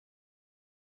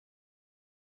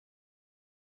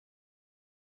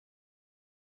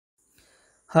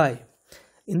Hi,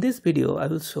 in this video I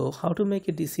will show how to make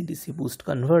a DC-DC boost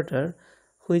converter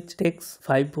which takes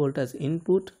 5 volt as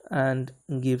input and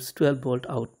gives 12 volt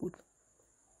output.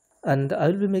 And I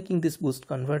will be making this boost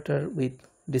converter with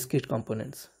discrete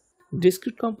components.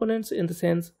 Discrete components in the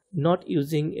sense not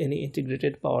using any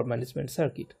integrated power management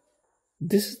circuit.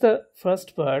 This is the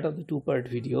first part of the two-part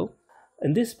video.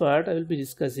 In this part I will be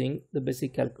discussing the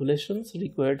basic calculations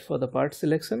required for the part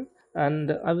selection,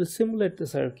 and I will simulate the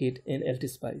circuit in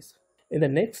LTspice. In the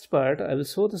next part, I will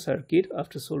show the circuit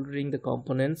after soldering the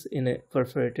components in a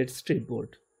perforated strip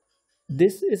board.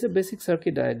 This is a basic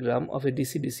circuit diagram of a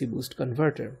DC-DC boost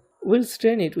converter. We'll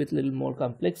strain it with little more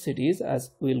complexities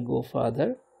as we'll go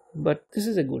further, but this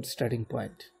is a good starting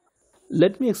point.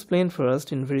 Let me explain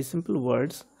first in very simple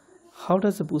words how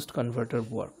does a boost converter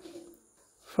work.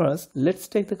 First, let's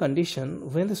take the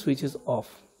condition when the switch is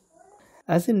off.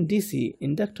 As in DC,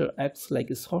 inductor acts like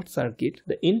a short circuit.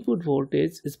 The input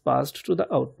voltage is passed to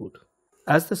the output.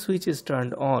 As the switch is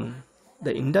turned on,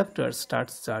 the inductor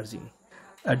starts charging.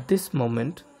 At this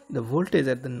moment, the voltage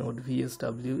at the node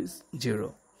VSW is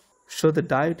 0, so the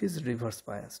diode is reverse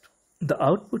biased. The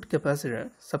output capacitor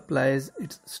supplies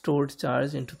its stored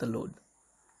charge into the load.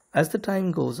 As the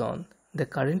time goes on, the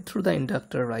current through the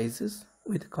inductor rises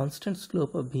with a constant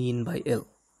slope of Vin by L.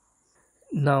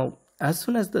 Now, as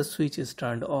soon as the switch is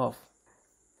turned off,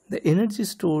 the energy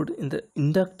stored in the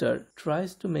inductor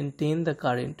tries to maintain the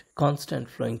current constant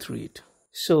flowing through it.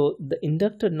 So the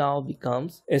inductor now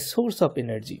becomes a source of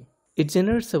energy. It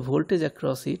generates a voltage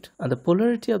across it, and the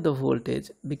polarity of the voltage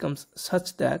becomes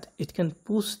such that it can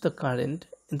push the current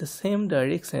in the same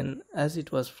direction as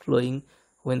it was flowing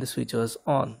when the switch was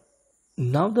on.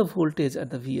 Now the voltage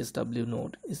at the VSW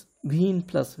node is Vin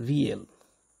plus VL.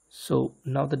 So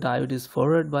now the diode is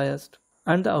forward biased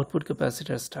and the output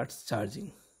capacitor starts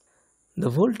charging. The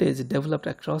voltage developed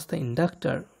across the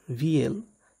inductor VL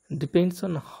depends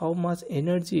on how much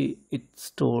energy it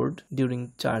stored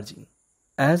during charging.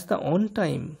 As the on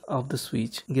time of the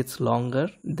switch gets longer,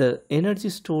 the energy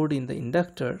stored in the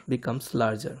inductor becomes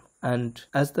larger. And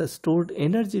as the stored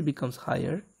energy becomes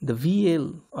higher, the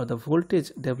VL or the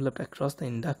voltage developed across the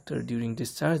inductor during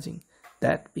discharging,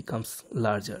 that becomes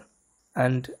larger.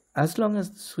 And as long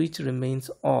as the switch remains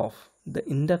off, the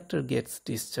inductor gets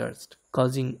discharged,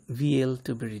 causing VL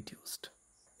to be reduced.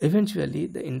 Eventually,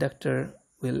 the inductor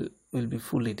will be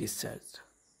fully discharged.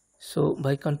 So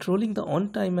by controlling the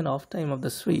on time and off time of the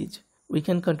switch, we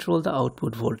can control the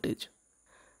output voltage.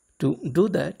 To do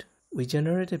that, we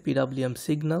generate a PWM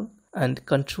signal and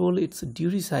control its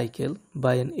duty cycle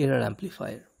by an error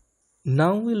amplifier.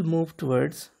 Now we'll move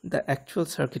towards the actual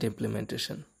circuit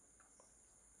implementation.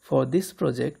 For this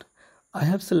project, I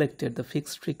have selected the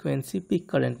fixed frequency peak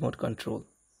current mode control.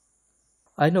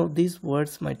 I know these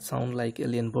words might sound like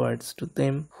alien words to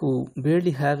them who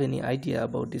barely have any idea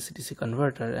about DC-DC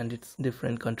converter and its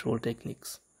different control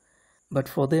techniques. But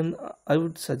for them, I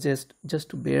would suggest just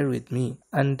to bear with me,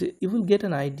 and you will get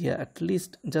an idea at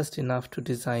least just enough to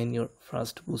design your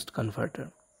first boost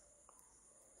converter.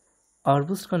 Our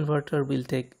boost converter will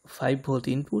take 5 volt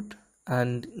input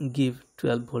and give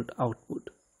 12 volt output.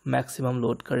 Maximum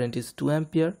load current is 2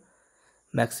 ampere.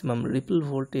 Maximum ripple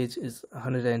voltage is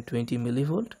 120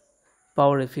 millivolt.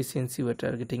 Power efficiency we're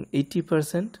targeting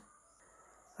 80%,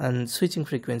 and switching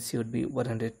frequency would be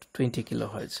 120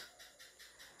 kilohertz.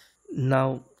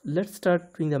 Now let's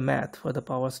start doing the math for the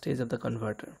power stage of the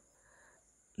converter.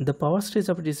 The power stage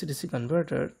of a DC-DC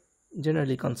converter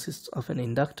generally consists of an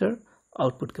inductor,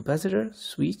 output capacitor,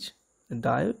 switch, a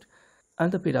diode,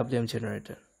 and the PWM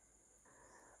generator.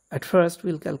 At first,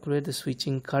 we'll calculate the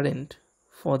switching current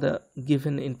for the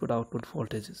given input-output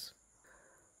voltages.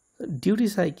 The duty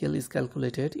cycle is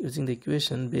calculated using the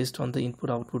equation based on the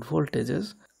input-output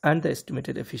voltages and the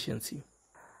estimated efficiency.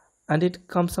 And it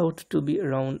comes out to be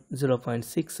around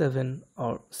 0.67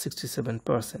 or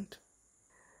 67%.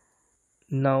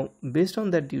 Now, based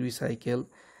on that duty cycle,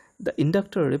 the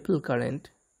inductor ripple current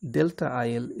delta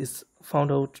IL is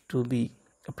found out to be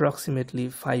approximately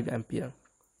 5 ampere.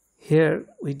 Here,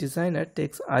 designer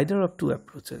takes either of two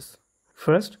approaches.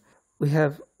 First, we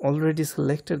have already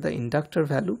selected the inductor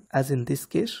value, as in this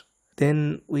case.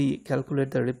 Then we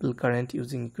calculate the ripple current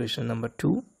using equation number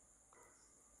 2.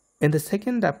 In the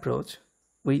second approach,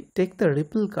 we take the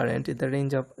ripple current in the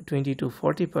range of 20 to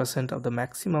 40% of the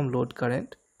maximum load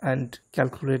current and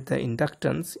calculate the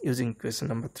inductance using equation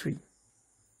number 3.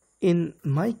 In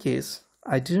my case,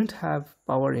 I didn't have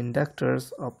power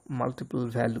inductors of multiple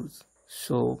values,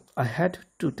 so I had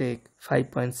to take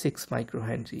 5.6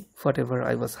 microhenry, whatever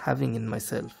I was having in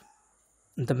myself.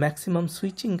 The maximum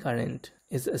switching current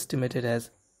is estimated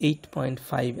as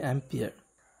 8.5 ampere.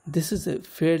 This is a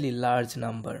fairly large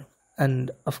number,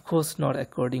 and of course not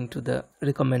according to the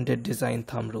recommended design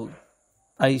thumb rule.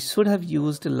 I should have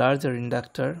used a larger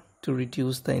inductor to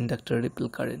reduce the inductor ripple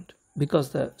current because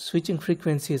the switching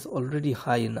frequency is already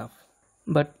high enough.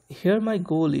 But here my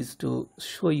goal is to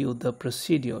show you the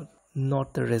procedure,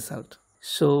 not the result.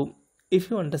 So if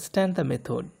you understand the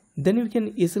method, then you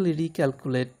can easily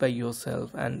recalculate by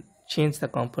yourself and change the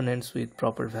components with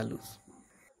proper values.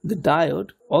 The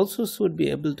diode also should be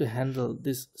able to handle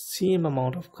this same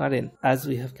amount of current as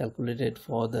we have calculated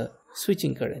for the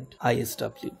switching current,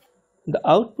 ISW. The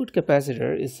output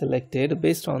capacitor is selected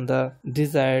based on the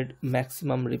desired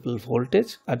maximum ripple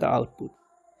voltage at the output.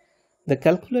 The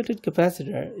calculated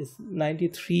capacitor is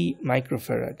 93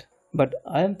 microfarad, but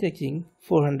I am taking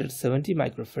 470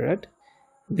 microfarad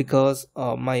because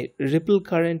my ripple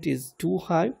current is too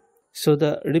high. So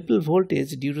the ripple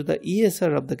voltage due to the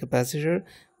ESR of the capacitor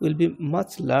will be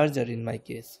much larger in my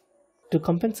case. To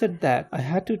compensate that, I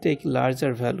had to take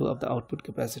larger value of the output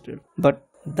capacitor, but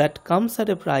that comes at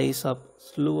a price of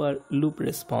slower loop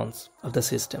response of the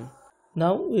system.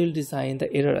 Now we will design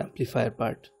the error amplifier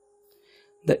part.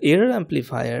 The error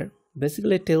amplifier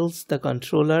basically tells the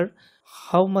controller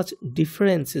how much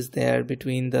difference is there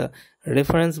between the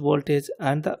reference voltage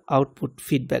and the output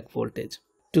feedback voltage.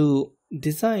 To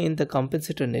design the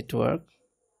compensator network,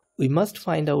 we must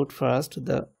find out first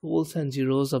the poles and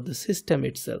zeros of the system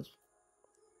itself.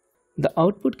 The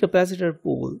output capacitor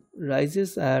pole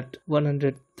rises at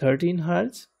 113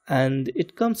 Hz and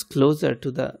it comes closer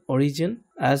to the origin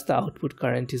as the output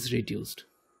current is reduced.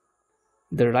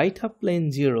 The right half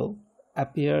plane 0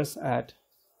 appears at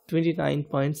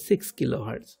 29.6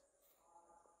 kHz.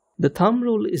 The thumb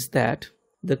rule is that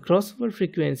the crossover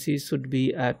frequency should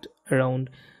be at around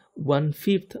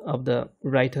 1/5 of the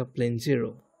right half plane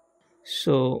 0.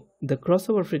 So the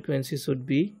crossover frequency should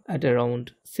be at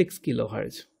around 6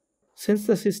 kHz. Since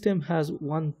the system has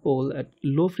one pole at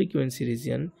low frequency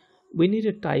region, we need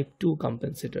a type 2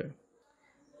 compensator.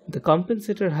 The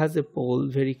compensator has a pole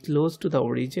very close to the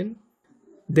origin,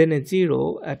 then a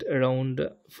 0 at around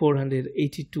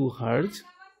 482 Hz,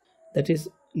 that is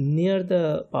near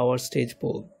the power stage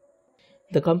pole.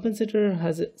 The compensator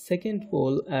has a second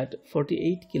pole at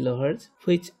 48 kHz,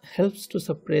 which helps to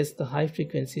suppress the high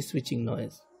frequency switching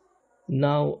noise.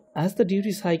 Now, as the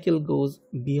duty cycle goes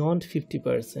beyond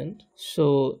 50%,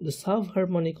 so the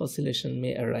subharmonic oscillation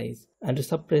may arise, and to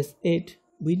suppress it,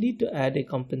 we need to add a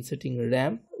compensating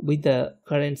ramp with the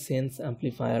current sense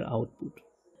amplifier output.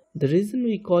 The reason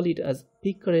we call it as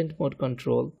peak current mode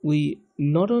control, we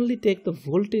not only take the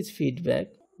voltage feedback,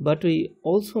 but we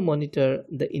also monitor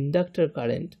the inductor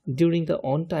current during the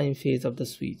on-time phase of the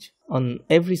switch on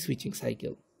every switching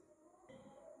cycle.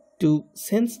 To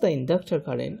sense the inductor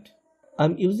current,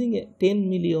 I'm using a 10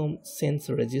 milliohm sense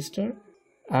resistor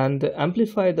and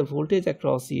amplify the voltage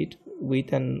across it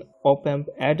with an op-amp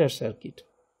adder circuit.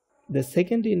 The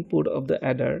second input of the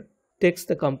adder takes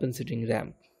the compensating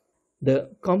ramp. The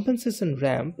compensation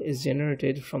ramp is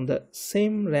generated from the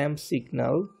same ramp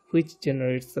signal which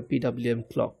generates the PWM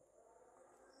clock.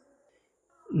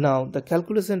 Now the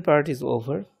calculation part is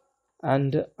over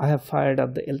and I have fired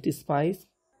up the LTspice.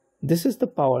 This is the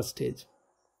power stage.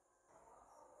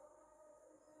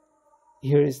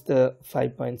 Here is the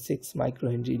 5.6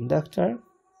 microhenry inductor.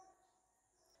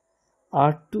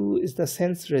 R2 is the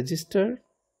sense resistor.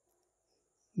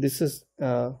 This is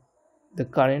the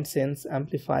current sense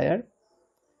amplifier.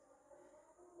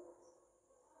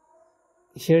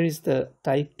 Here is the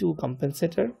type 2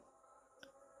 compensator.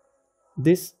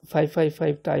 This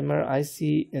 555 timer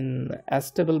IC in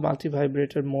astable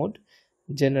multivibrator mode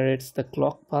generates the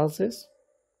clock pulses.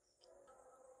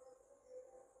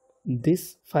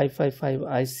 This 555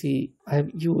 IC I have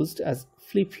used as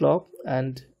flip-flop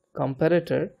and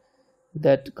comparator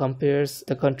that compares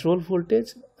the control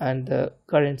voltage and the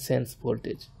current sense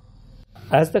voltage.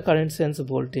 As the current sense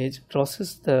voltage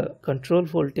crosses the control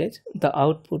voltage, the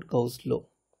output goes low.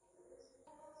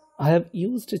 I have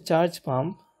used a charge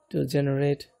pump to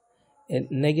generate a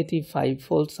negative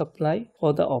 5-volt supply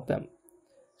for the op-amp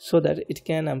so that it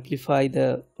can amplify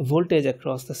the voltage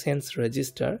across the sense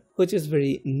resistor, which is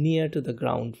very near to the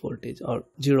ground voltage or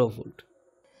 0 volt.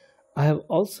 I have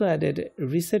also added a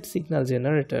reset signal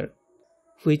generator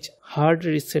which hard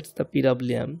resets the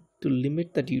PWM to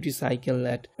limit the duty cycle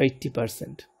at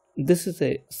 80%. This is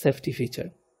a safety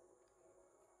feature.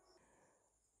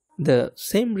 The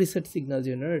same reset signal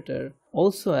generator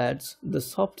also adds the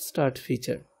soft start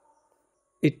feature.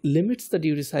 It limits the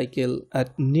duty cycle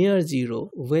at near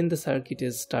 0 when the circuit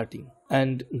is starting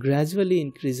and gradually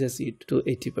increases it to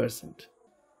 80%.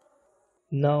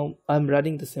 Now I'm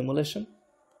running the simulation.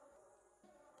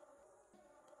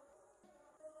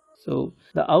 So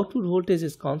the output voltage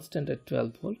is constant at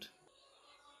 12 volt.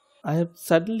 I have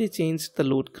suddenly changed the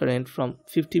load current from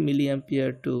 50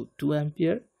 milliampere to 2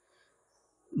 ampere,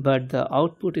 but the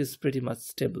output is pretty much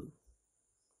stable.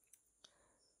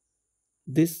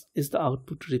 This is the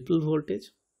output ripple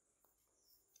voltage.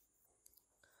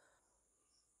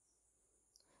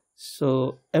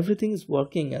 So everything is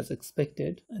working as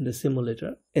expected in the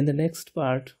simulator. In the next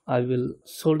part, I will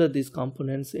solder these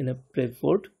components in a prep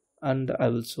board and I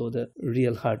will show the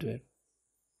real hardware.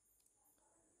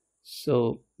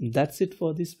 So that's it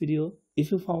for this video.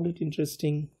 If you found it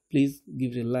interesting, please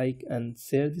give it a like and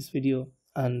share this video,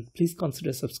 and please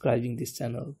consider subscribing this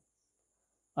channel.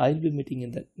 I'll be meeting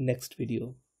in the next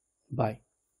video. Bye.